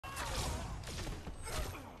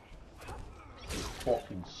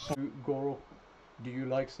fucking shit. Goro, do you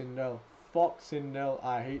like Sindel? Fuck Sindel,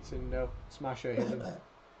 I hate Sindel. Smash her, hit him.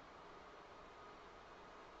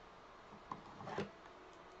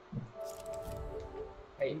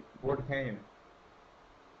 Hey, Lord Kane.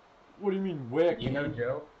 What do you mean, where? You know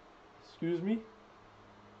Joe? Excuse me?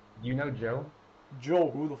 You know Joe? Joe,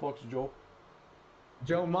 who the fuck's Joe?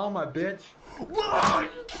 Joe Mama, bitch.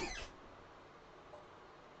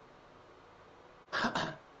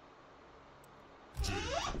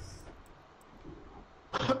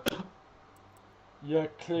 Yeah,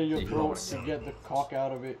 clear your throat to get the cock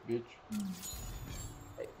out of it, bitch.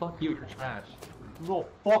 Hey, fuck you, you're trash. No,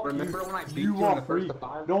 fuck Remember you. when I beat You you in are the free. first of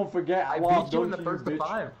 5? Don't forget I what I've beat you done in the to first you, of bitch.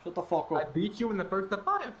 5. Shut the fuck I up. beat you in the first of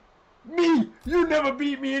 5. Me? You never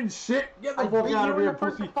beat me in shit. Get the fuck out of here,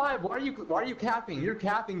 pussy. Why are you capping? You're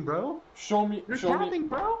capping, bro. Show me. You're show capping, me.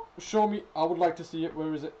 bro. Show me. I would like to see it.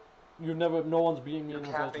 Where is it? You never. No one's beating me in the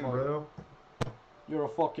first Capping, 5. bro. You're a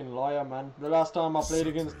fucking liar, man. The last time I played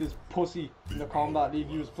against this pussy in the Kombat League,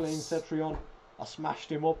 he was playing Cetrion. I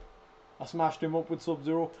smashed him up. I smashed him up with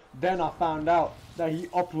Sub-Zero. Then I found out that he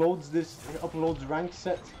uploads rank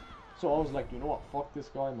sets. So I was like, you know what? Fuck this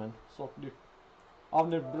guy, man. Suck dick. I've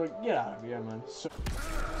never, get out of here, man. So,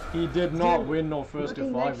 he did not win no first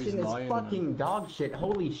to 5. He's lying, is fucking man. dog shit.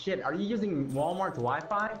 Holy shit. Are you using Walmart's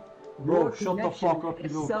Wi-Fi? Bro, shut the fuck up, you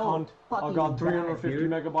little cunt. I got 350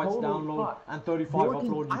 megabytes download and 35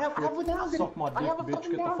 upload, you I have 1,000. Suck my dick, bitch.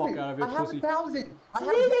 Get the fuck out of here, pussy.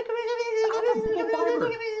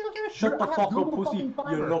 Shut the fuck up, pussy.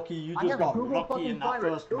 You're lucky. You just got lucky in that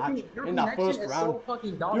first match. In that first round.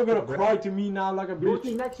 You're gonna cry to me now like a bitch.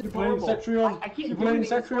 You playing Cetrion? You playing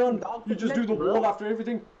Cetrion? You just do the wall after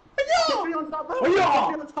everything? Oh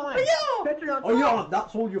yeah,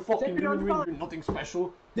 that's all you're fucking doing. You ain't doing nothing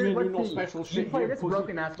special. You ain't doing no special shit here,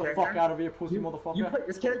 pussy. Get the fuck out of here, pussy motherfucker.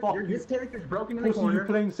 This character's broken in the corner. Pussy, you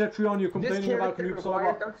playing Cetrion, you're complaining about Noob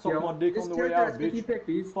Cyber. Suck my dick on the way out, bitch.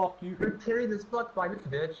 Fuck you. You're carried this fuck by this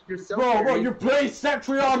bitch. You're so Bro, what, you play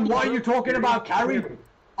Cetrion? Why are you talking about carry?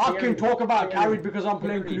 I can talk about carry because I'm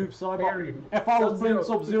playing Noob Cyber. If I was playing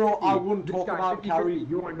Sub-Zero, I wouldn't talk about carry.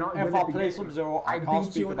 If I play Sub-Zero, I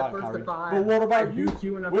can't speak about carry. But what about you?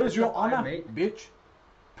 Where's your honor, bitch?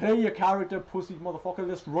 Play your character, pussy motherfucker.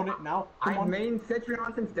 Let's run it now. Come on. I main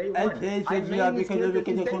Cetrion since day 1.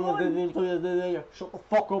 Shut the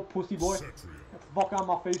fuck up, pussy boy. Get the fuck out of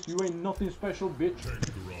my face. You ain't nothing special, bitch.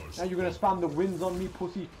 Now you're gonna spam the wins on me,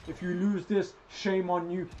 pussy. If you lose this, shame on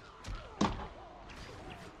you.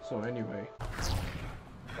 So anyway.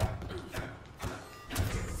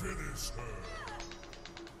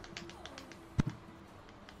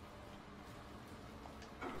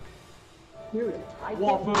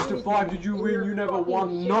 What first to 5 did you win? You never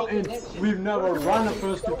won nothing. We've never run a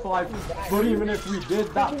first to 5. But even if we did,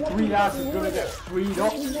 that 3 ass is gonna get freed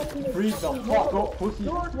up. Freed the fuck up, pussy.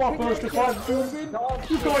 What first to 5 did you win?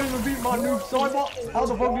 You can't even beat my Noob Cyber. How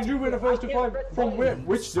the fuck did you win a first to 5? From where?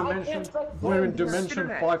 Which dimension? We're in dimension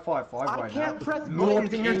 555 right now. I can't press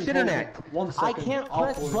buttons in your internet. 1 second. I can't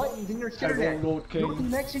press buttons in your internet. Lord King. Your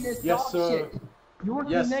connection is yes, sir. shit. Your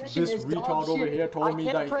yes, connection this is retard over here told me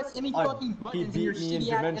that he beat me in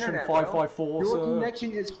Dimension 554, your sir.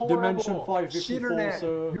 connection is horrible. Dimension 554,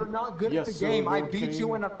 sir. You're not good yes, at the game. Sir, I beat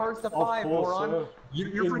you in the first of 5, moron.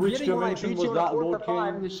 You're in which dimension was that, Lord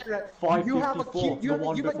King? 554, the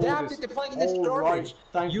one you've before adapted this. to playing in this Right.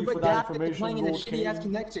 Thank you for that information, playing in a Lord King. shitty-ass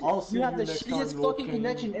connection. I'll see you have the next shittiest time, Lord fucking King.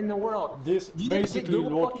 connection in the world. This basically,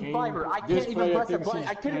 Lord King, this player thinks he's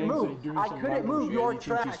I couldn't move. I couldn't move. You're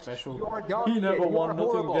trash. You're dog shit. He never won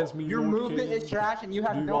nothing against me, Your movement is trash and you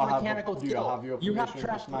have no mechanical skill. You have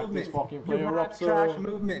trash movement. You have trash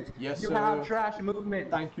movement. Yes, you sir. have trash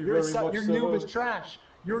movement. Thank you very much, Your sir. noob is trash.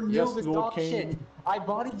 Your noob is dog shit. I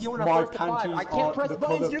bodied you in a My first to 5. I can't press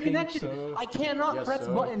buttons in your connection. I cannot press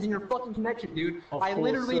buttons in your fucking connection, dude. I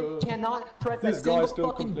literally cannot press a single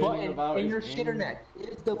fucking button in your shitternet.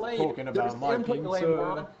 It's delayed. There's input delay,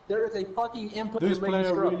 moron. There is a fucking input delay. This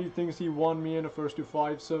player really thinks he won me in a first to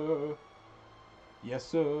 5, sir. Yes,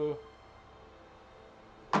 sir.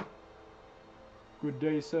 Good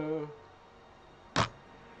day, sir. I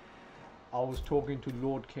was talking to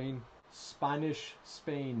Lord Kane. Spanish,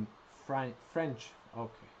 Spain, French.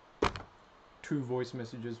 Okay. 2 voice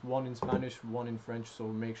messages, 1 in Spanish, 1 in French, so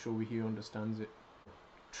make sure he understands it.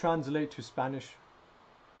 Translate to Spanish.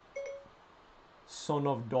 Son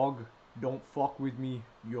of dog, don't fuck with me,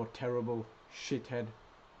 you're terrible, shithead.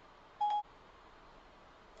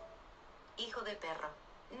 Hijo de perro,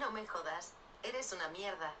 no me jodas, eres una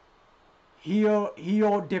mierda. Hijo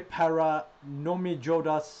de perra, no me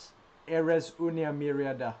jodas, eres una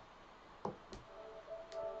mierda.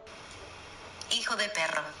 Hijo Hijo de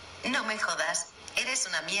perro. No me jodas. Eres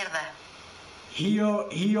una mierda.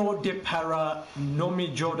 Hijo de perra, no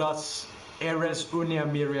me jodas, eres una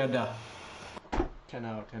mierda. 10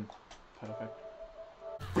 out of 10. Perfect.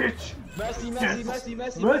 Bitch!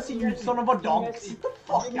 Mercy, you son of a dog! Sit the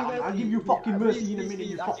fuck down, I'll give you fucking mercy in a minute,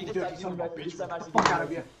 you fucking dirty son of a bitch! Get the fuck out of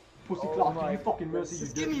here! Pussy clock, give me fucking mercy, you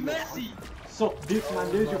dirty. Give me mercy! Suck dick,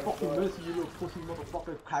 man, there's your fucking mercy, you little pussy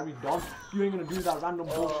motherfucker, carry dog. You ain't gonna do that random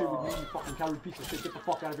bullshit with me, you fucking carry piece of shit. Get the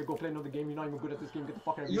fuck out of here, go play another game, you're not even good at this game, get the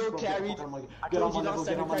fuck out of here. You're carried. Get on my level,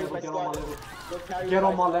 get on my level, get on my level. Get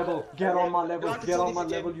on my level, get on my level, get on my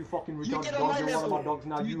level, you fucking retarded dog. You're one of my dogs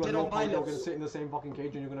now, you and Loco are gonna sit in the same fucking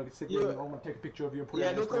cage and you're gonna sit there and I'm gonna take a picture of you and put it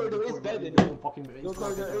on Instagram. Loco is better than you. Loco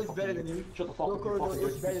is better than you. Shut the fuck up, you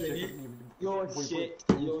fucking dirty piece of shit. You're shit.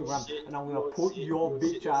 Instagram, and I'm gonna put your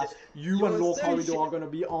bitch ass. You and Low Corridor are gonna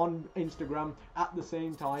be on Instagram at the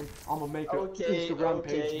same time. I'm gonna make an Instagram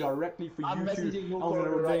page directly for you two. I'm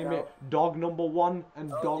gonna name it Dog Number 1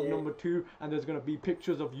 and Dog Number 2, and there's gonna be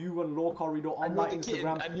pictures of you and Low Corridor on my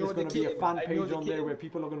Instagram. There's gonna be a fan page on there where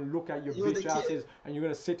people are gonna look at your bitch asses, and you're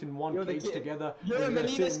gonna sit in one cage together. And you're gonna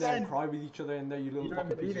sit in there and cry with each other in there, you little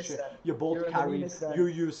fucking piece of shit. You're both carried. You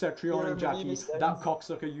use Cetrion and Jackie. That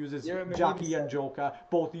cocksucker uses Jackie and Joker.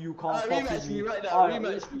 Both of you can't fuck with me.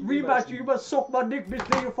 Rematch, you must suck my dick, bitch.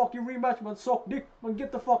 There you fucking rematch, man. Suck dick, man.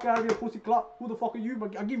 Get the fuck out of here, pussy clot. Who the fuck are you?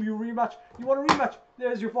 Man, I'll give you a rematch. You want a rematch?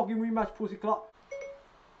 There's your fucking rematch, pussy clot.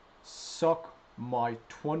 Suck my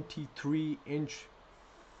 23-inch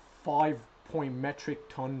 5-point metric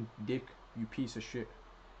ton dick, you piece of shit.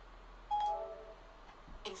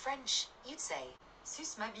 In French, you'd say,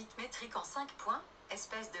 suce ma bite métrique en 5 points,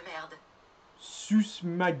 espèce de merde. Suce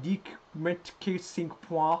ma dick métrique 5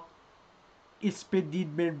 points, espèce de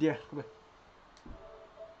merde.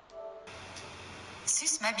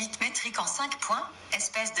 Suce ma bite métrique en 5 points,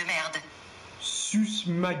 espèce de merde. Suce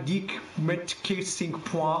ma dick métrique 5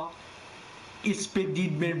 points, espèce de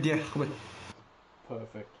merde.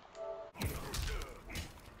 Perfect.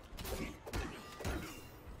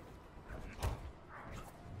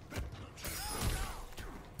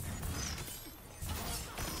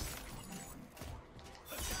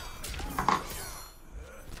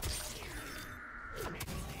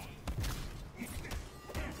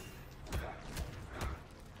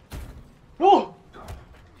 Oh!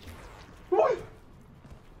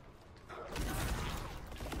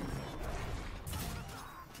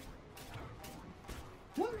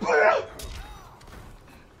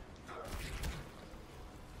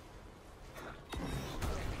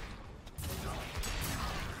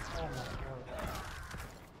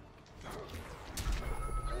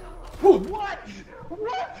 What?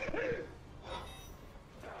 What?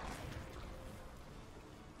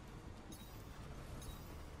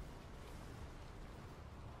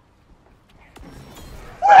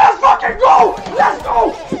 Let's fucking go! Let's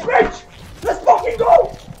go! Bitch! Let's fucking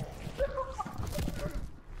go!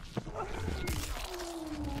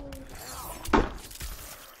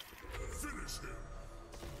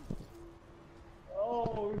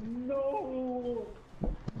 Oh no!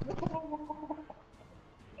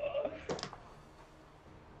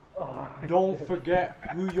 Don't forget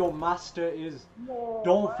who your master is.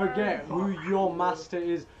 Don't forget who your master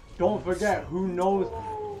is. Don't forget who knows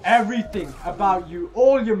everything about you,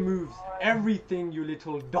 all your moves, everything, you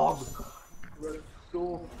little dog.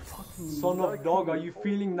 Son of dog, are you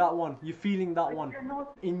feeling that one? You feeling that one?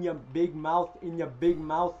 In your big mouth, in your big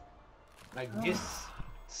mouth. Like this.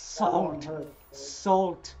 Salt.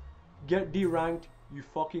 Salt. Get deranked, you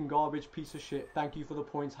fucking garbage piece of shit. Thank you for the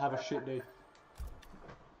points, have a shit day.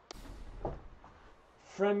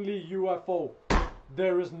 Friendly UFO.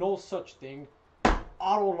 There is no such thing.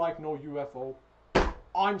 I don't like no UFO.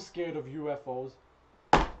 I'm scared of UFOs.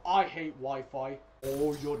 I hate Wi-Fi.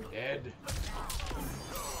 Oh, you're dead.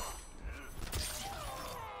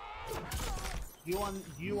 You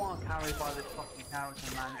aren't carried by this fucking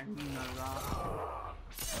character, man, and you know that.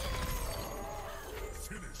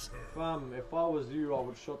 Fam, if I was you, I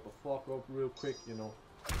would shut the fuck up real quick, you know.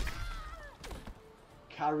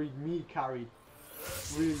 Carried me, carried.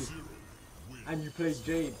 Really. And you play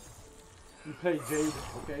Jade. You play Jade,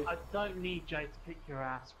 okay? I don't need Jade to kick your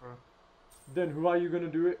ass, bro. Then who are you gonna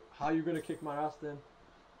do it? How are you gonna kick my ass then?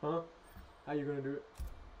 Huh? How are you gonna do it?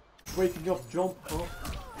 Waking up jump, huh?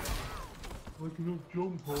 Waking up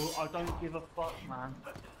jump, huh? I don't give a fuck, man.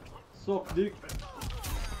 Suck dick.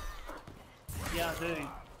 Yeah, I do.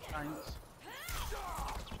 Thanks.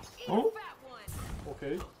 Huh?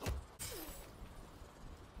 Okay.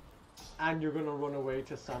 And you're gonna run away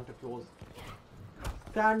to Santa Claus.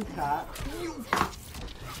 Santa.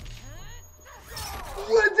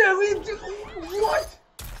 What the What?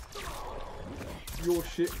 Your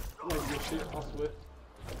shit. Like your shit, I swear.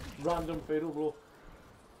 Random fatal blow.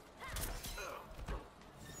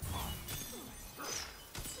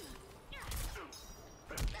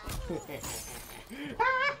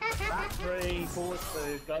 That's 3, forward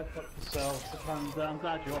 2, go fuck yourself. And I'm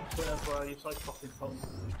glad you're off Twitter, bro. You're so fucking fun.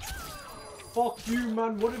 Fuck you,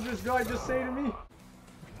 man. What did this guy just say to me?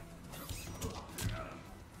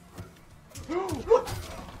 What?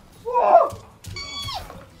 Whoa!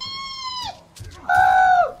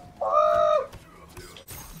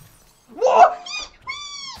 What?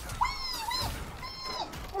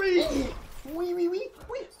 Wee.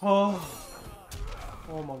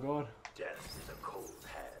 Oh my god. Death is a cold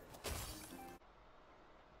hand.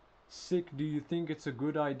 Sick, do you think it's a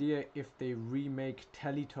good idea if they remake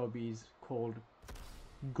Teletubbies called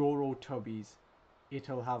Goro Tubbies?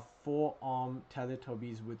 It'll have 4-armed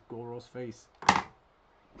Teletubbies with Goro's face.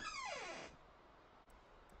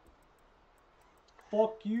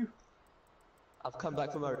 Fuck you. I've come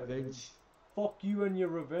back for my revenge. Fuck you and your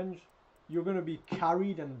revenge. You're gonna be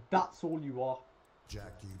carried and that's all you are.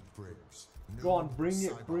 Jackie Briggs. Go on, bring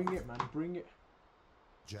it, man, bring it.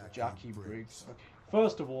 Jackie Briggs. Okay.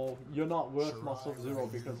 First of all, you're not worth my Sub-Zero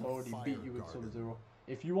because I already beat you with Sub-Zero.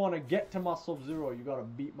 If you want to get to my Sub-Zero, you gotta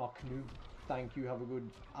beat my Canoe. Thank you, have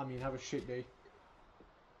a shit day.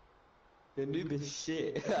 The noob is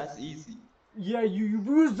shit, that's easy. Yeah, you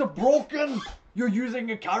use the broken! You're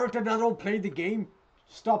using a character that don't play the game.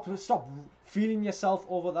 Stop feeling yourself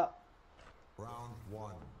over that. Round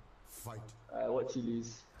 1. Fight. What you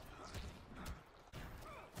lose?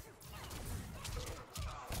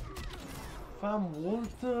 Fam,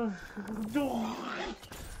 what the...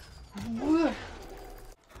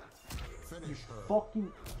 Finish her.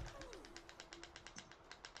 Fucking...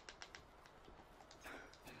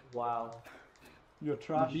 Wow. You're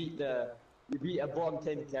trash. You beat a bottom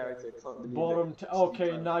 10 character, can't believe Bottom it.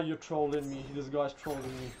 okay, now you're trolling me. This guy's trolling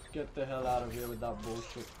me. Get the hell out of here with that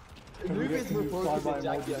bullshit. Can we get some flyby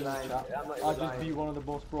emojis in the chat? I just beat one of the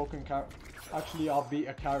most broken characters. Actually, I'll beat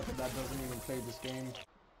a character that doesn't even play this game.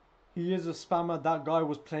 He is a spammer. That guy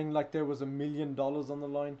was playing like there was $1 million on the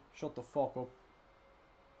line. Shut the fuck up.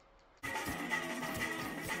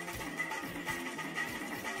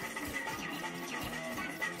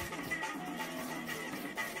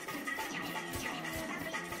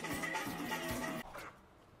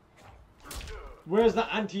 Where's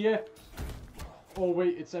the anti-air? Oh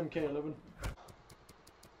wait, it's MK11.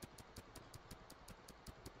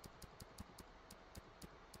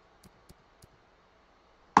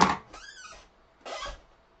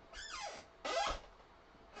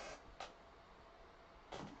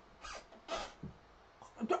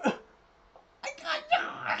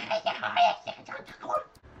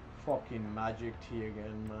 Fucking Magic T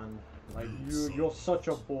again, man. Like you're such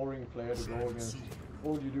a boring player to go against.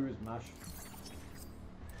 All you do is mash.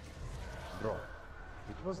 Bro,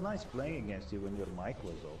 it was nice playing against you when your mic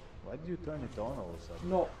was off. Why did you turn it on all of a sudden?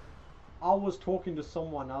 No, I was talking to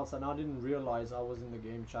someone else and I didn't realize I was in the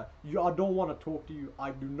game chat. I don't want to talk to you. I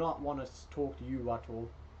do not want to talk to you at all.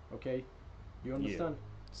 Okay? You understand?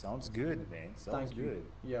 Yeah. Sounds good, man. Sounds good.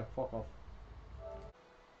 Yeah, fuck off.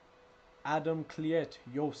 Adam Cleet,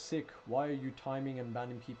 yo sick. Why are you timing and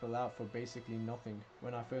banning people out for basically nothing?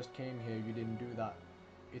 When I first came here, you didn't do that.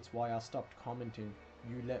 It's why I stopped commenting.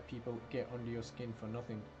 You let people get under your skin for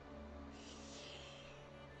nothing.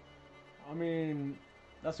 I mean,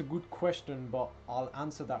 that's a good question, but I'll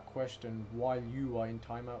answer that question while you are in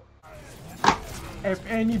timeout. If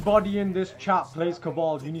anybody in this chat plays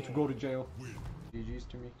Cabal, you need to go to jail. GG's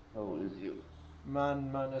to me. How is you?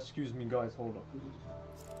 Man, excuse me guys, hold up.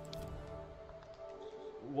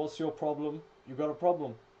 What's your problem? You got a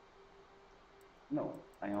problem? No,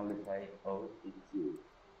 I only say, oh, it's you.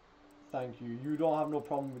 Thank you. You don't have no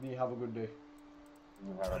problem with me. Have a good day.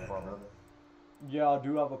 You have a problem? Yeah, I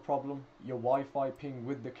do have a problem. Your Wi-Fi ping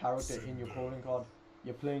with the character in your calling card.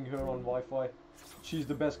 You're playing her on Wi-Fi. She's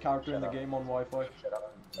the best character in the game on Wi-Fi. Shut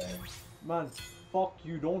up. Man, fuck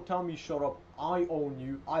you. Don't tell me shut up. I own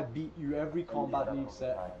you. I beat you every Combat League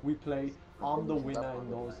set we play. I'm the winner in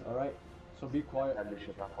those, alright? So be quiet.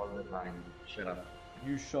 Shut up all the time. Shut up.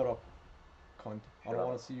 You shut up, cunt. I don't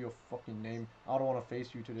want to see your fucking name. I don't want to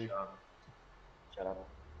face you today. Shut up.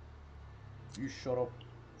 You shut up.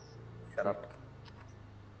 Shut up.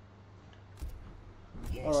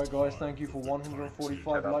 Alright guys, thank you for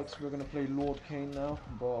 145 likes. We're gonna play Lord Kane now.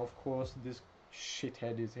 But of course, this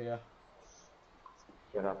shithead is here.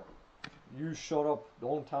 Shut up. You shut up.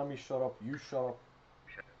 Don't tell me shut up. You shut up.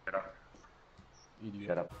 Shut up. Idiot.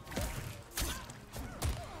 Shut up.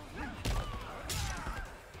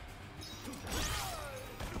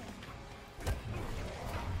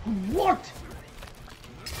 What?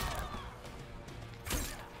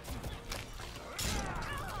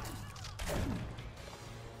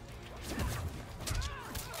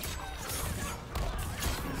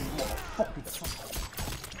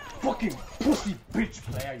 Fucking pussy bitch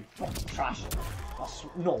player, you fucking trash.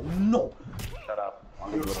 No. Shut up.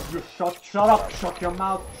 You shut up, shut your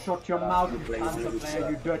mouth, you cancer player,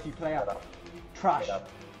 you dirty player. Trash,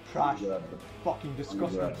 fucking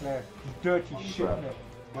disgusting player, you dirty shit player.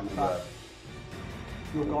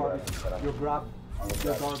 You're trash.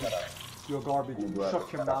 You're garbage, you're garbage,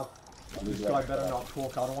 shut your mouth. This guy better not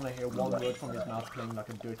talk. I don't want to hear one word from his mouth playing like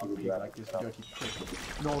a dirty pig, like this dirty prick.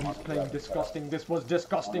 No, he's playing disgusting. This was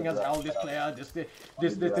disgusting as hell. This player, this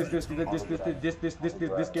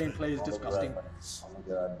gameplay is disgusting.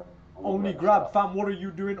 Only grab, fam. What are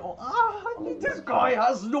you doing? Oh, this guy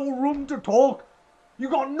has no room to talk. You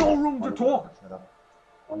got no room to talk.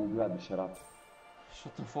 Only grab, shut up.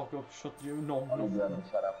 Shut the fuck up, no,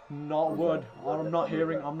 Shut up. not a word. I'm not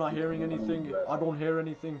hearing anything. I don't hear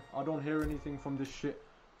anything from this shit.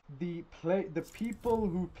 The people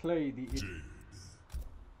who play the Jade.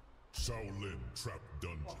 Shaolin Trap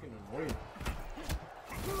Dungeon. fucking annoying.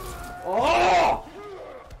 Oh!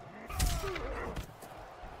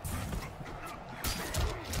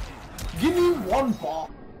 Give me one bar.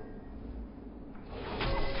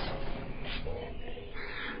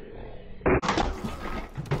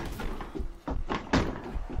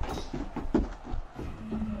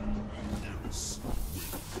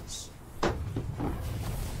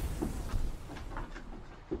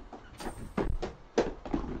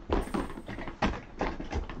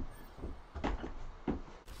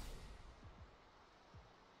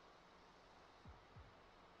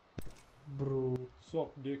 Bro,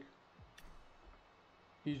 suck dick.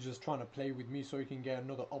 He's just trying to play with me so he can get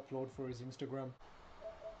another upload for his Instagram.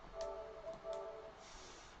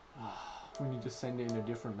 We need to send it in a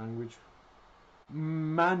different language.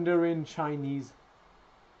 Mandarin Chinese.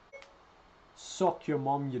 Suck your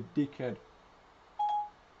mom, you dickhead.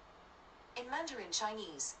 In Mandarin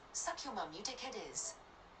Chinese, suck your mum, you dickhead is.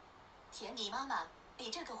 舔你妈妈，你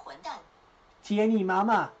这个混蛋。舔你妈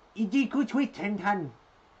妈，一地骨腿疼疼。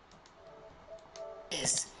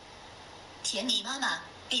 is 舔你妈妈，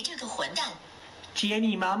你这个混蛋。舔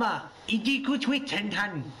你妈妈，一地骨腿疼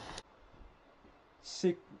疼。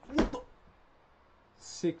Sick. What the?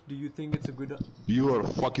 Sick. Do you think it's a good? You are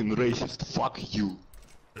fucking racist. Fuck you.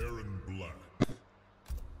 Aaron Black.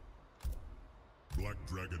 Black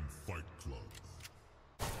Dragon Fight Club.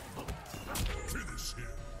 Finish him.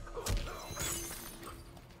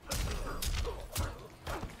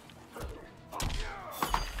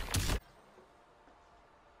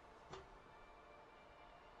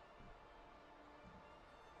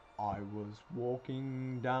 I was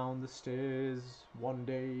walking down the stairs one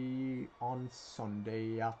day on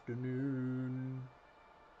Sunday afternoon.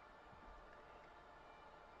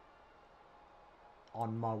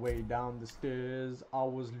 On my way down the stairs, I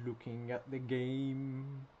was looking at the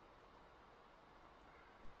game.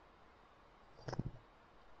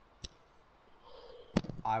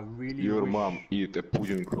 I really Your wish... mom eat a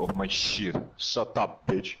pudding of my shit. Shut up,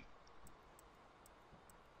 bitch.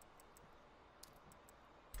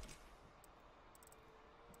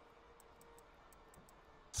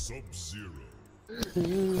 Sub-Zero.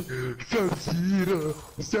 Sub-Zero.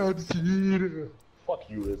 Sub-Zero. Fuck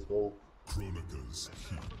you, asshole. Chronica's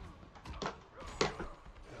Key.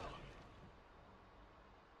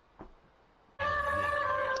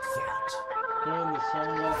 Fight. Turn the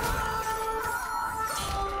song off.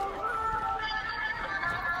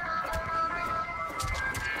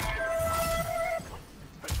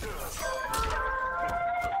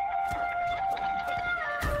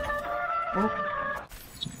 Oh.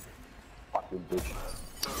 Fuck you, bitch.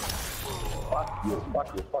 Fuck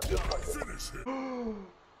you.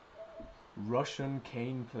 Russian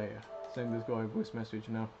Kane player. Send this guy a voice message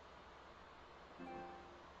now.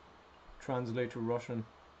 Translate to Russian.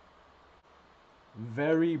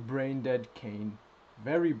 Very brain dead Kane.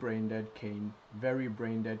 Very brain dead Kane. Very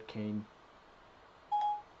brain dead Kane.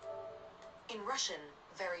 In Russian,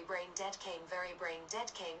 very brain dead Kane, very brain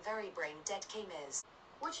dead Kane, very brain dead Kane is.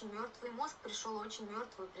 Очень мертвый мозг пришел, очень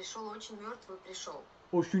мертвый пришел, очень мертвый пришел.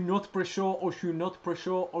 Очень not пришел, очень not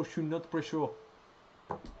пришел, очень not пришел.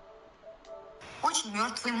 Очень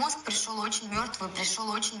мертвый мозг пришел, очень мертвый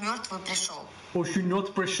пришел, очень мертвый пришел. Очень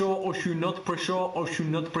not пришел, очень not пришел,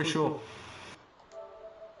 очень not пришел.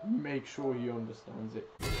 Make sure he understands it.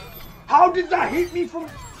 How did that hit me from...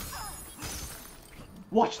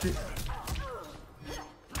 Watch this.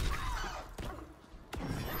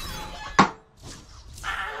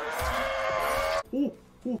 Oh,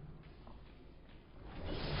 oh.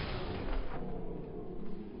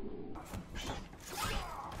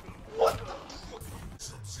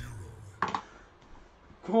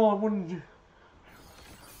 Come on, one.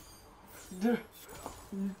 The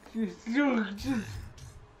hourglass.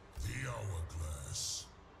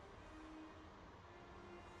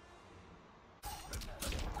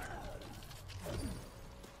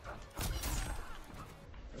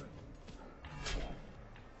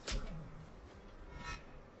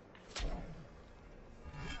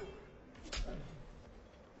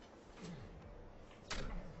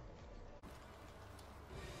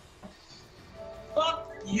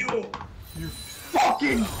 Fuck you! You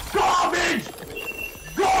fucking garbage!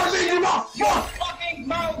 Garbage in my fuck! Fucking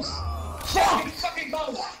mouse! Shut your fucking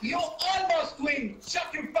mouth! You almost win!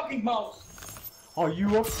 Shut your fucking mouth! Are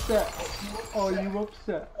you upset? Are you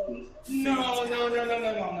upset? No.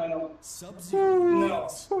 No.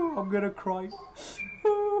 I'm gonna cry.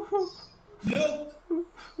 Look!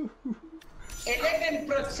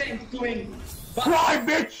 11% win! Cry,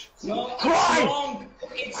 bitch! No, Cry! it's wrong!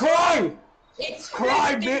 It's Cry! It's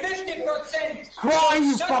Cry, 50, bitch! 50%! Cry,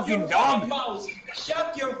 you Shut fucking your dog! fucking mouth!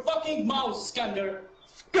 Shut your fucking mouth, Skander!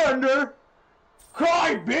 Skander!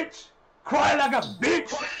 Cry, bitch! Cry like a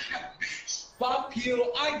bitch! Fuck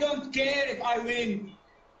you! I don't care if I win!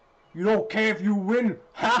 You don't care if you win!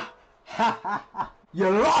 Ha! Ha ha ha! You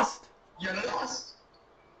lost! You lost!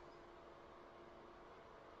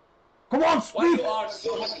 Come on, Why speak! you are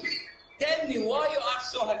so happy? Tell me why you are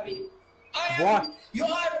so happy? What? You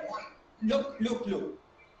are... Look.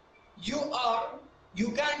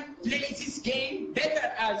 You can play this game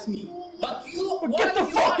better as me. But you... Get the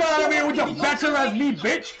fuck out of here with your better as me,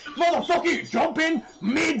 bitch! Motherfucker, jump in!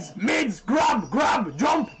 Mids! Grab!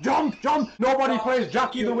 Jump! Nobody plays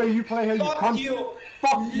Jackie the way you play here, you cunt!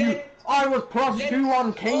 Fuck you! I was +2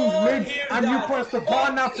 on King's mid, and you pressed the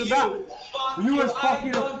button after that! You was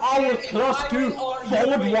fucking... I was +2,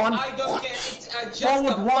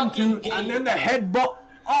 forward 1, 2, and then the headbutt.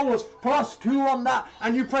 I was +2 on that,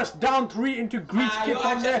 and you pressed down 3 into Greek kick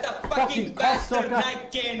on there. Fucking cocksucker.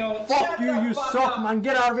 Fuck you suck, man.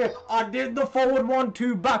 Get out of here. I did the forward 1,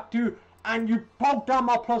 2, back 2, and you poked down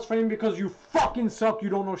my plus frame because you fucking suck. You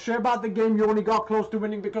don't know shit about the game. You only got close to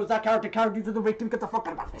winning because that character carried you to the victim. Get the fuck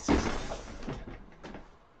out of my face.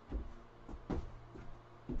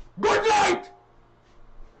 Good night!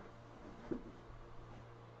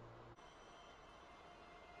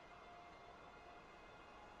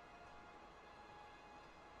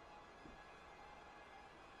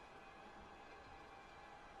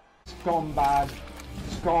 Scumbag.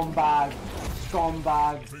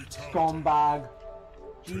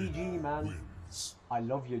 GG, man. I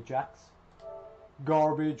love you, Jax.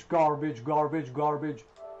 Garbage.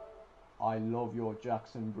 I love your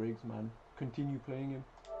Jackson Briggs, man. Continue playing him.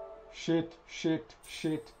 Shit.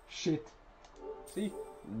 See?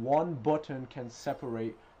 One button can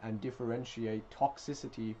separate and differentiate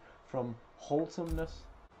toxicity from wholesomeness.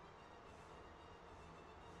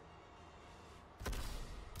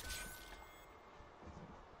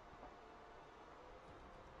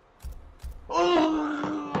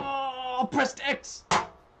 Oh, pressed X.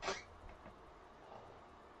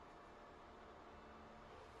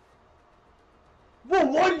 Whoa,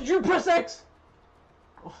 why did you press X?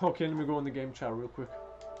 Okay, let me go in the game chat real quick.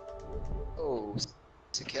 Oh,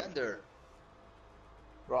 Sikander.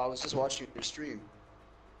 Bro, I was just watching your stream.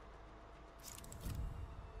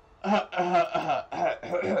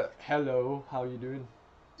 Hello, how you doing?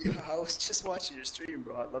 Yeah, I was just watching your stream,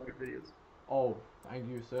 bro. I love your videos. Oh, thank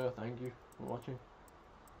you, sir. Thank you for watching.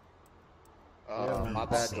 My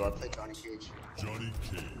bad, though. I play Johnny Cage. Johnny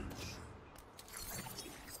Cage.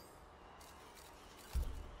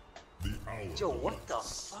 The hour. Yo, what the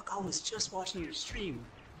fuck? I was just watching your stream.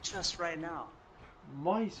 Just right now.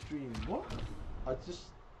 My stream? What? I just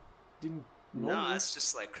didn't know. No, it's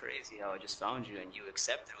just like crazy how I just found you and you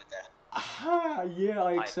accepted with that. Aha! Yeah,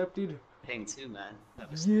 I accepted. Ping too, man.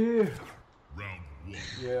 Yeah. Round 1.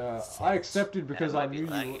 Yeah, I accepted because I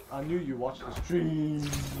knew you watched the stream.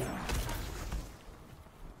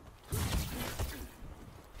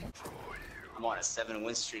 I'm on a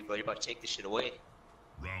 7-win streak, bro. You're about to take this shit away.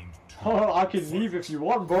 Round 2. Oh, I can leave if you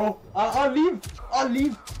want, bro. I'll leave.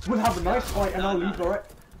 We'll have a nice fight and I'll leave, alright?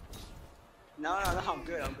 No, I'm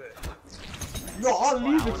good. No, I'll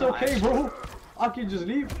leave. It's okay, bro. I can just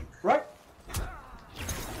leave, right?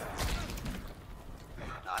 No,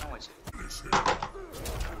 I don't want you.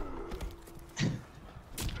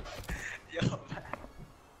 Yo, man.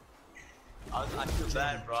 I feel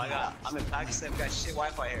bad, bro. I'm in Pakistan. We got shit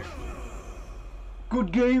Wi-Fi here.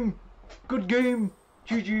 Good game.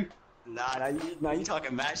 GG. Nah, you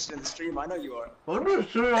talking mad shit in the stream. I know you are. I'm not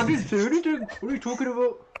sure. I didn't say anything. What are you talking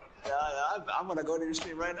about? Nah, I'm gonna go to your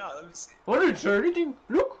stream right now. Let me see. I didn't say anything.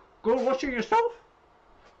 Look, go watch it yourself.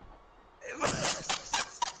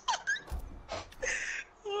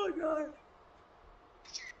 Oh god.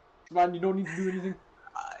 Man, you don't need to do anything.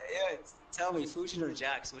 Yeah, tell me, Fujin or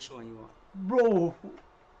Jax, which one you want? Bro.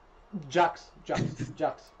 Jax.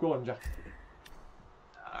 Go on, Jax.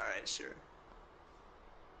 Alright, sure.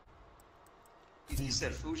 You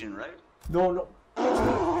said Fujin, right? No.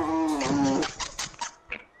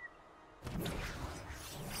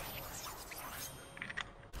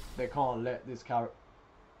 They can't let this character.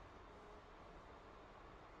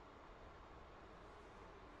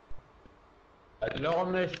 Hello,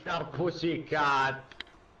 Mr. Pussycat.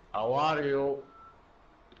 How are you?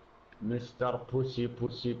 Mr.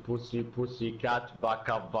 Pussycat. Back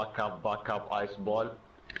up, ice ball.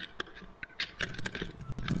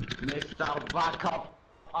 Mr. Backup,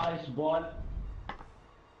 ice ball.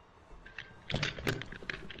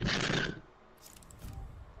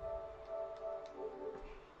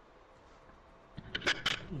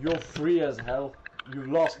 You're free as hell. You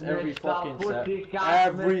lost every fucking set.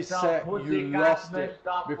 Every set you lost it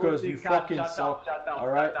because you fucking suck.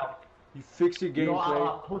 Alright? You fix your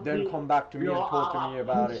gameplay, then come back to me and talk to me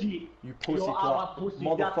about it. You pussy clock.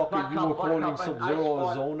 Motherfucker, you were calling Sub-Zero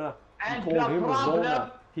a zoner. You called him a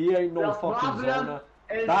zoner. He ain't no fucking zoner.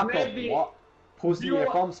 Back up, what? Pussy,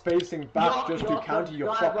 if I'm spacing back just to counter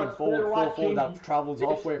your fucking forward 4-4 that travels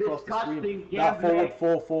halfway across the screen, that forward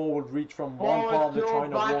 4-4 would reach from one part of the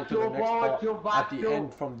China wall to the next part at the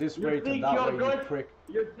end from this way to that way, you prick.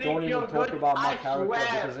 Don't even talk about my character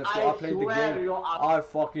because if I played the game, I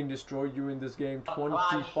fucking destroyed you in this game 20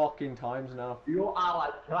 fucking times now. You are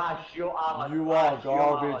a trash, you are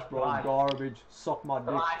garbage, bro, garbage. Suck my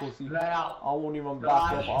dick, pussy. I won't even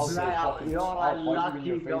back up, I'll say fucking, I'll fight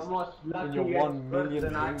you in your face, in your 1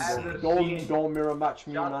 million things, bro. Don't mirror match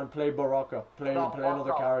me, man, play Baraka, play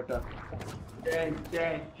another character.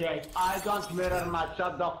 I don't mirror match,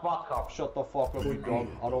 shut the fuck up. Shut the fuck up, you dog.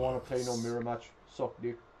 I don't want to play no mirror match. Suck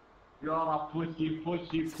dick. You're a pussy.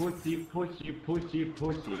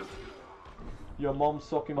 Your mom's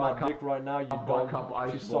sucking my dick right now, you dog.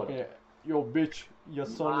 She's sucking it. Yo, bitch, your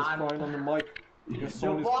son is crying on the mic. Your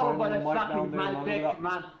son is crying on the mic down there,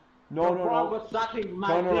 man. No. Turn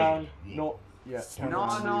around. No. Yeah, turn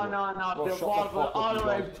around. No. The ball will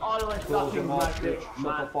always sucking my dick,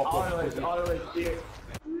 man. Always here.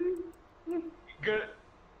 Good.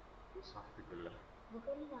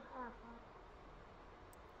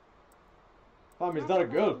 Fam, is that a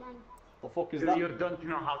girl? The fuck is that? You don't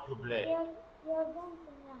know how to play. You don't know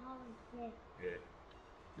how to play. Yeah.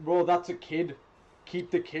 Bro, that's a kid. Keep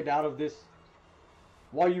the kid out of this.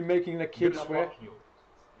 Why are you making the kid swear?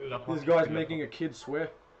 This guy's making a kid swear.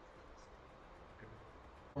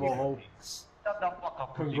 Oh,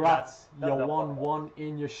 congrats, you won 1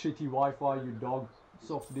 in your shitty Wi-Fi, you dog.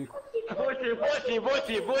 Soft dick. Pussy.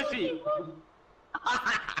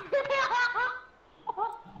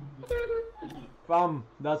 Fam,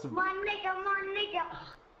 that's a... Mon nigga.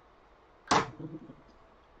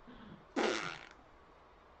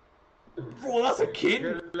 Bro, that's a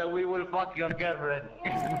kid? We will fuck your girlfriend.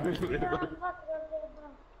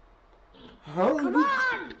 Huh? Come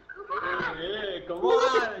on! Yeah, come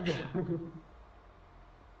on!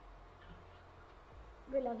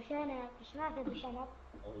 قول له بشنب ايش معناته بشنب؟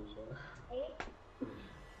 ايه؟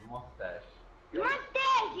 Mustache.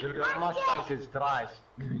 Mustache! Your mustache is trash.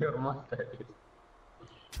 Your mustache.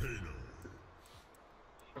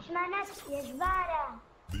 ايش معناته يا جبارة؟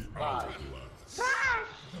 Trash.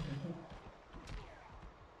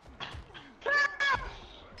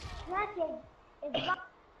 معناته يا جبارة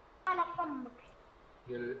على فمك.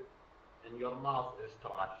 And your mouth is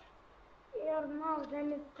trash. Your mouth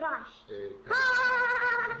is trash.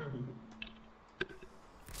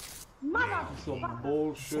 Mother! Some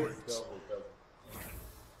bullshit.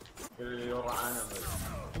 You're an animal.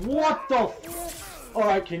 What the f...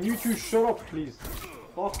 Alright, can you two shut up, please?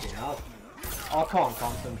 Fucking hell. I can't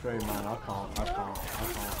concentrate, man. I can't.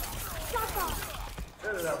 Shut up!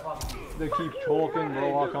 They keep talking,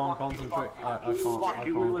 bro. I can't concentrate. I can't. Fuck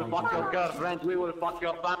you, we will fuck your girlfriend, we will fuck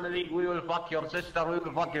your family, we will fuck your sister, we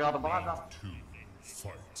will fuck your brother.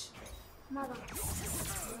 Mother.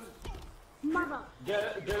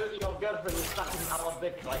 Your girlfriend is sucking our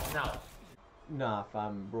dick right now. Nah,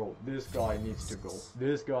 fam, bro. This guy needs to go.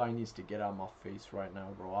 This guy needs to get out of my face right now,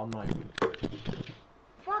 bro. I'm not even...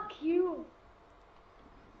 Fuck you!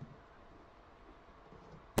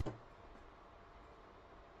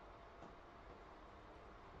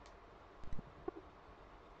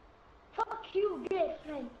 Fuck you,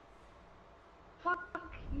 girlfriend! Fuck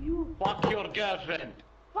you! Fuck your girlfriend!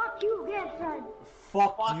 Fuck you, girlfriend!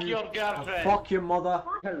 Fuck Fuck you. your girlfriend! Fuck your mother!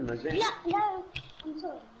 Yeah, I'm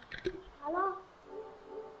sorry. Hello?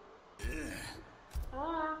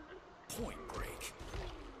 Hello? Point break.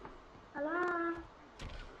 Hello?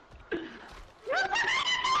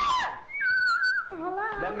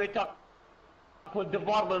 Hello? Let me talk. Put the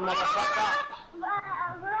barbell, motherfucker. No.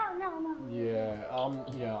 Yeah,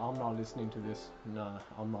 I'm not listening to this. Nah,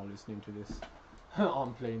 I'm not listening to this.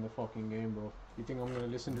 I'm playing the fucking game, bro. You think I'm gonna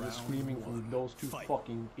listen to the screaming from those two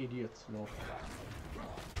fucking idiots? No.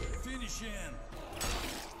 Finish him.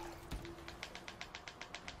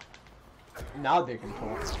 Now they can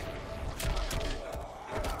talk.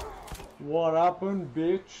 What happened,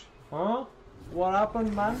 bitch? Huh? What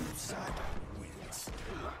happened, man?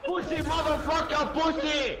 Pussy, motherfucker,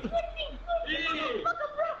 pussy!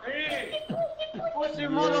 Pussy,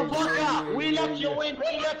 motherfucker! We let you win!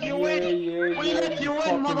 We let you win! We let you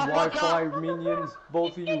win, motherfucker! Wi-Fi minions,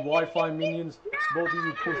 both of you Wi-Fi minions, both of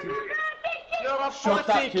you pussies. Shut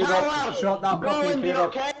that kid up! Shut that fucking kid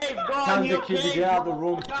up! Tell the kid to get out of the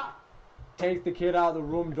room. Take the kid out of the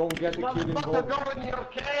room. Don't get the kid involved. Go in your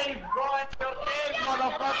cave! Go in your cave,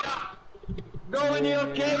 motherfucker! Go in your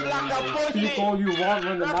cave like a pussy! Speak all you want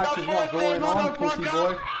when the match is not going on, pussy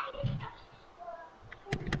boy.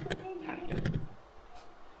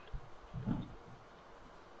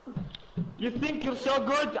 You think you're so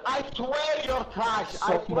good? I swear you're trash!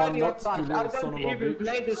 Suck my nuts, you little son of a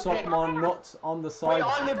bitch. Suck my nuts on the side. We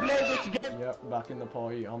only play this game. Yep, back in the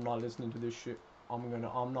party. I'm not listening to this shit. I'm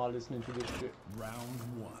not listening to this shit. Round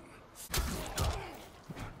 1.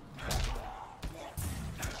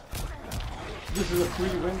 This is a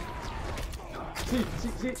free win.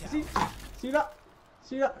 See that?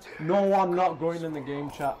 See that? No, I'm not going in the game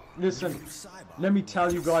chat. Listen, let me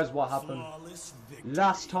tell you guys what happened.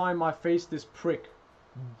 Last time I faced this prick,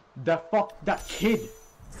 that kid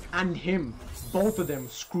and him, both of them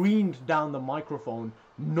screamed down the microphone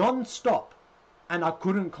non-stop, and I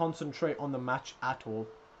couldn't concentrate on the match at all.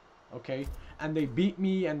 Okay? And they beat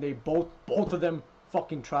me, and they both of them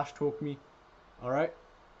fucking trash talked me. Alright?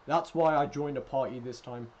 That's why I joined a party this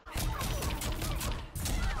time.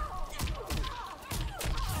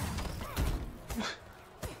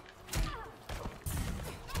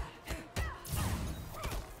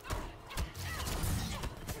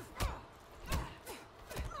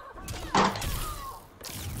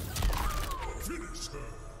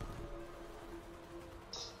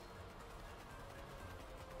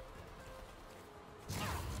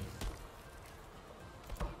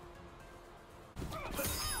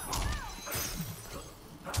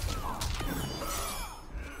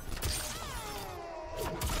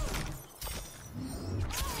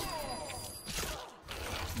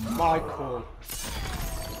 Michael.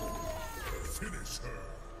 Finish her.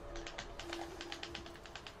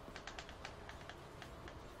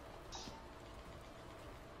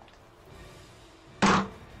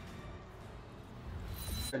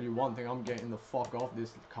 Tell you one thing, I'm getting the fuck off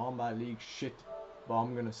this Kombat League shit, but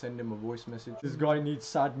I'm gonna send him a voice message. This guy needs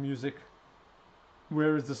sad music.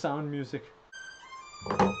 Where is the sound music?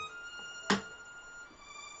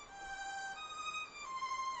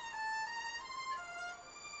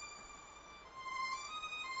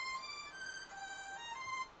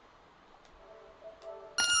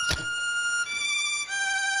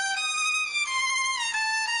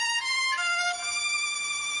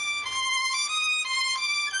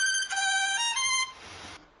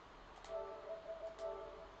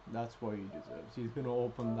 That's what he deserves. He's gonna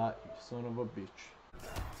open that, you son of a bitch.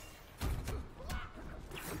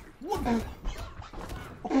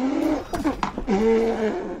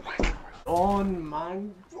 On,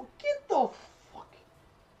 man. Get the fuck.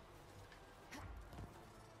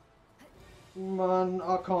 Man,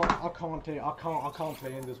 I can't play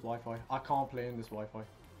in this Wi-Fi. I can't play in this Wi-Fi.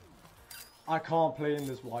 I can't play in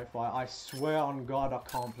this Wi-Fi. I swear on God, I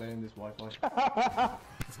can't play in this Wi-Fi.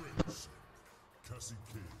 Cassie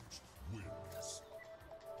Cage wins.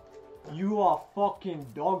 You are fucking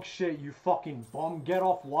dog shit, you fucking bum. Get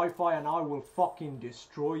off Wi-Fi and I will fucking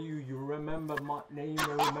destroy you. You remember my name, you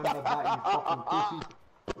remember that, you fucking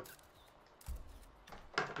pussy.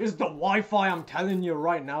 It's the Wi-Fi, I'm telling you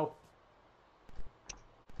right now.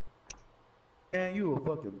 Man, you a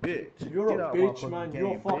fucking bitch. You're Get a out bitch, my man. game,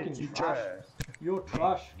 You're fucking bitch. trash. You're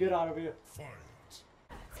trash. Get out of here. Fight.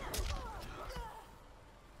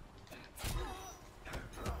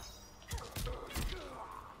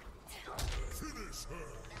 Finish her.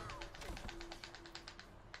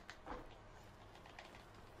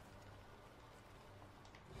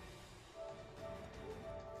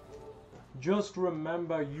 Just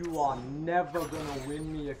remember, you are never gonna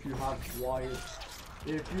win me if you have wired.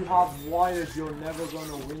 If you have wired, you're never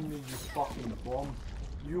gonna win me, you fucking bum.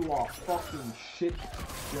 You are fucking shit.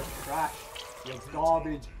 You're trash. You're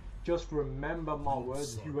garbage. Just remember my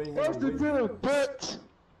words. You ain't gonna win. bitch!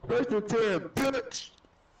 First to 10, bitch!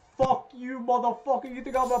 Fuck you, motherfucker. You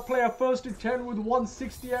think I'm gonna play a first to 10 with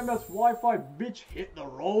 160 ms Wi-Fi? Bitch, hit the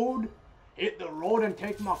road. Hit the road and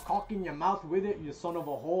take my cock in your mouth with it, you son of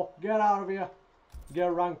a whore. Get out of here.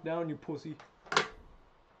 Get ranked down, you pussy.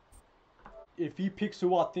 If he picks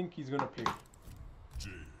who I think he's gonna pick.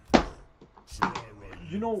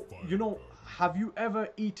 You know, have you ever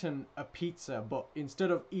eaten a pizza, but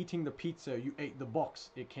instead of eating the pizza, you ate the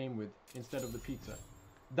box it came with instead of the pizza?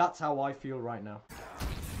 That's how I feel right now.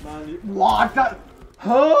 Man, what? That?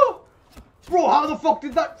 Huh? Bro, how the fuck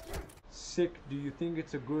did that? Sick, do you think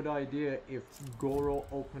it's a good idea if Goro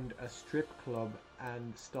opened a strip club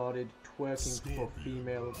and started twerking for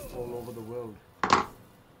females all over the world?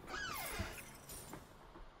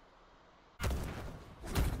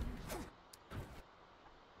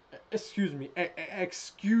 Excuse me,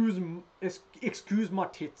 excuse my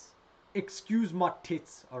tits. Excuse my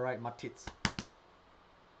tits, alright, my tits.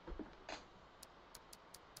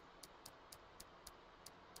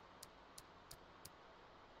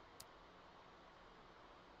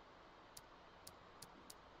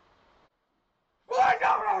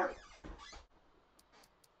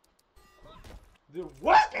 The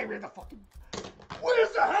what gave me the fucking... Where's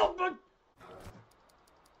the helmet?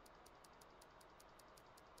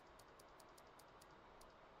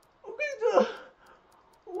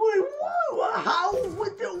 Wait, what? How?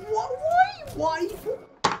 With the what? Why?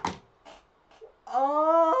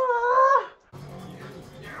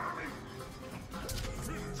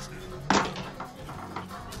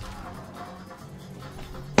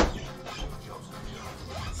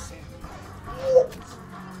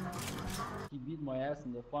 He beat my ass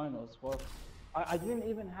in the finals. Well, I didn't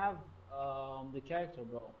even have the character,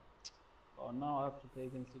 bro. Oh, now I have to play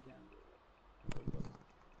against again.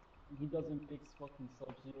 He doesn't pick fucking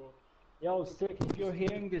Sub-Zero. Yo, Sick, if you're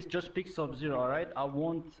hearing this, just pick Sub-Zero, alright? I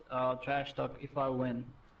won't trash talk if I win.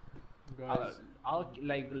 Guys, I would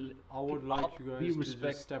like you guys to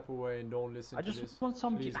just step away and don't listen to this. I just want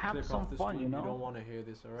some, Please have click some off the fun, screen. you know? You don't want to hear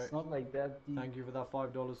this, alright? It's not like that deep. Thank you for that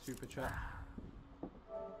 $5 super chat.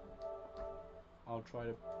 I'll try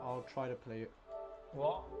to play it.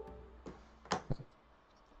 What?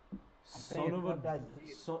 Son of a...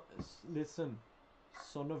 listen.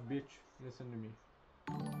 Son of bitch, listen to me.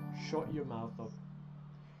 Shut your mouth up.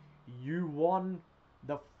 You won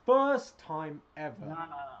the first time ever.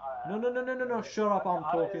 No, shut up, I'm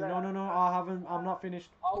talking. No, I haven't, I'm not finished.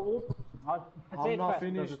 I'm not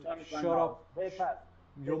finished. Shut up.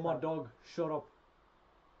 You're my dog, shut up.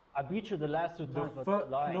 I beat you the last two times, but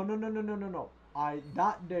no.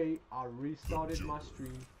 That day, I restarted my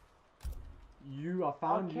stream. I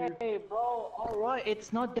found you. Okay, bro, alright,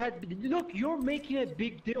 it's not that big. Look, you're making a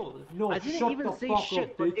big deal. No, I didn't shut even the say fuck shit,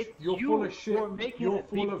 up, but bitch. it's You're full of shit. You're making You're a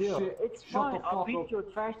full big of deal. shit. It's Shut fine, the I'll fuck beat up. your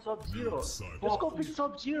trash Sub-Zero. Just go pick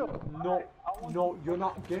Sub-Zero. No, you're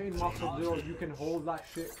not getting my Sub-Zero. You can hold that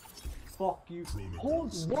shit. Fuck you.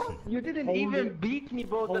 Hold what? You didn't even beat me,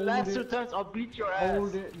 bro. The last two times I'll beat your ass.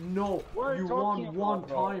 Hold it. No, you won one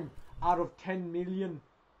time out of 10 million.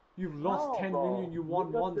 You've lost 10 million, you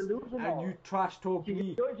won once, and you trash talk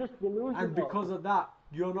me. You're just delusional. And because of that,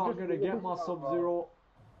 you're not gonna get my Sub-Zero.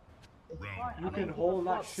 You can hold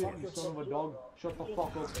that shit, you son of a dog. Shut the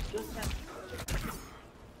fuck up.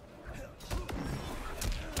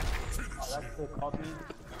 That's the copy.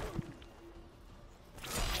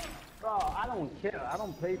 Bro, I don't care. I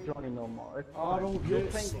don't play Johnny no more. I don't get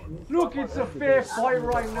it. Look, it's a fair fight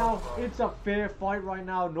right now. It's a fair fight right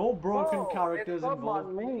now. No broken characters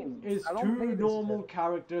involved. It's two normal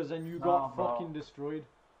characters and you got fucking destroyed.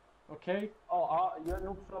 Okay? Oh, you're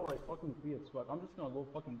no pro like fucking weird, but I'm just gonna go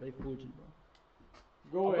fucking play Fuji,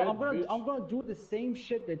 bro. Go ahead, I'm gonna do the same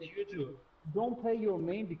shit that you do. Don't play your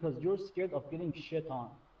main because you're scared of getting shit on.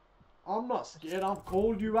 I'm not scared. I've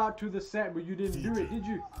called you out to the set, but you didn't do it, did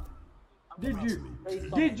you? Did you?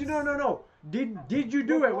 Did you? No. Did you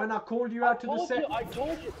do it when I called you out to the set? I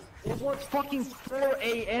told you. It was fucking 4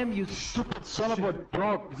 a.m. You stupid son of a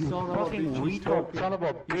dog. You fucking retard. Son of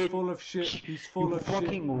a bitch. He's full of shit. He's full of shit.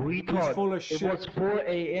 Fucking retard. He's full of shit. It was 4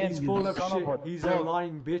 a.m. He's full of shit. He's a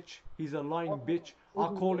lying bitch. He's a lying bitch. I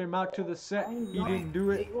called him out to the set. He didn't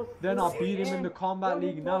do it. Then I beat him in the Kombat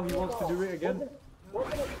League. Now he wants to do it again.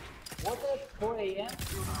 Wasn't it 4 a.m.?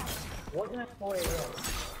 Wasn't it 4 a.m.?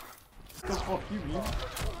 What the fuck you mean?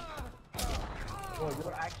 Bro,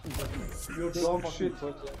 you're actually you're dog shit.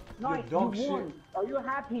 Nice, you're dog you won. shit. Are you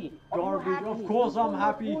happy? Garbage. Of course I'm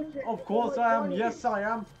happy. Of course I am. Yes I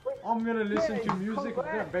am. I'm gonna listen to music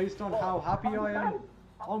based on how happy I am.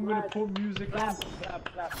 I'm gonna put music on.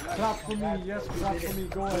 Clap for me, yes, clap for me,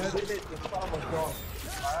 go ahead.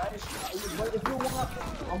 But if you want,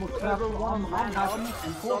 I'm a clap, I'm happy.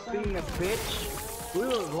 stop being a bitch, we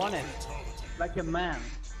will run it like a man.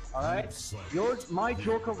 Alright? My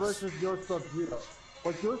Joker versus your Sub-Zero.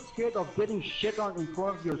 But you're scared of getting shit on in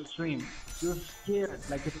front of your stream. You're scared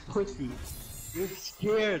like a pussy. You're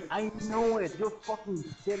scared. I know it. You're fucking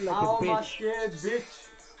scared like a bitch. How am I scared, bitch?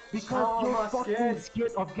 Because you're fucking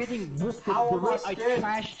scared of getting whooped the way I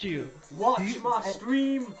trashed you. Watch my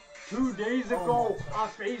stream 2 days ago. I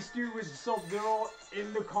faced you with Sub-Zero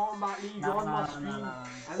in the Kombat League on my stream.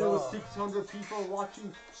 And there was 600 people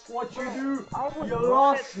watching. What you do? You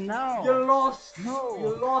lost. Now. You lost. No.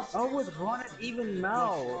 You lost. I would run it even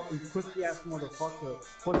now, you pussy ass motherfucker.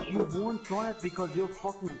 But you won't run it because you're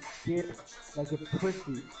fucking scared like a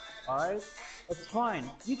pussy. Alright? It's fine.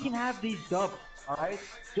 You can have these dubs. Alright?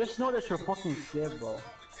 Just know that you're fucking scared, bro.